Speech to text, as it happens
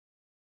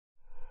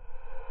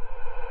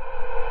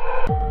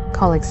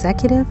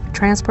Colexecutive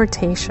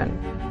Transportation,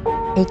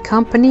 a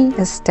company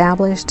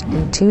established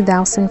in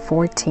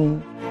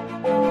 2014,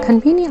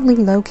 conveniently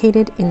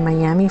located in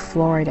Miami,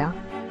 Florida,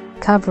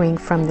 covering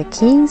from the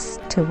Keys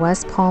to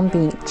West Palm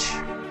Beach.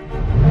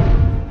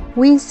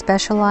 We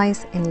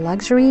specialize in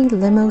luxury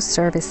limo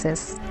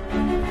services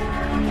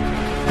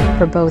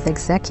for both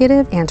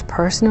executive and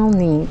personal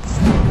needs.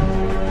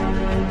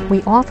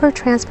 We offer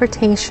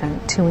transportation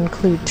to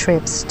include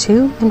trips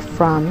to and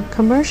from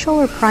commercial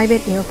or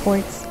private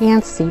airports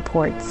and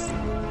seaports.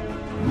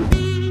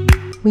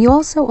 We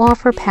also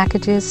offer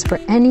packages for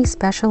any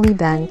special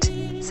event,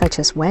 such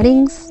as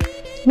weddings,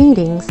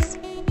 meetings,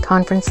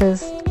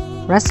 conferences,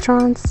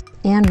 restaurants,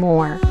 and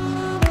more.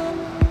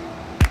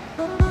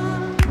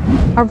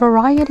 Our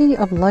variety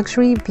of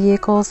luxury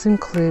vehicles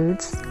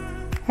includes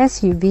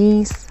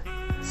SUVs,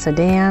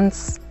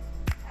 sedans,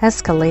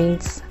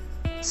 Escalades,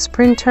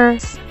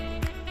 Sprinters,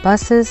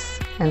 buses,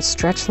 and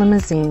stretch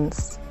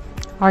limousines.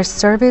 Our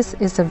service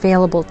is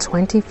available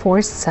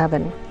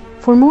 24/7.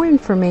 For more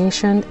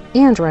information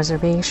and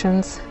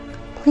reservations,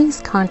 please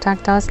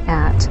contact us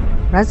at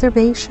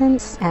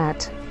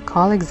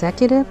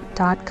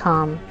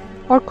reservations@colexecutive.com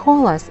or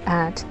call us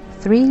at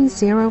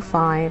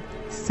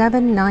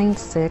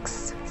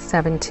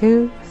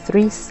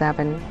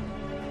 305-796-7237.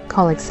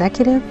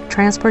 Colexecutive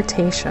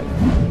Transportation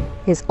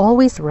is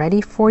always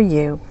ready for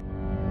you.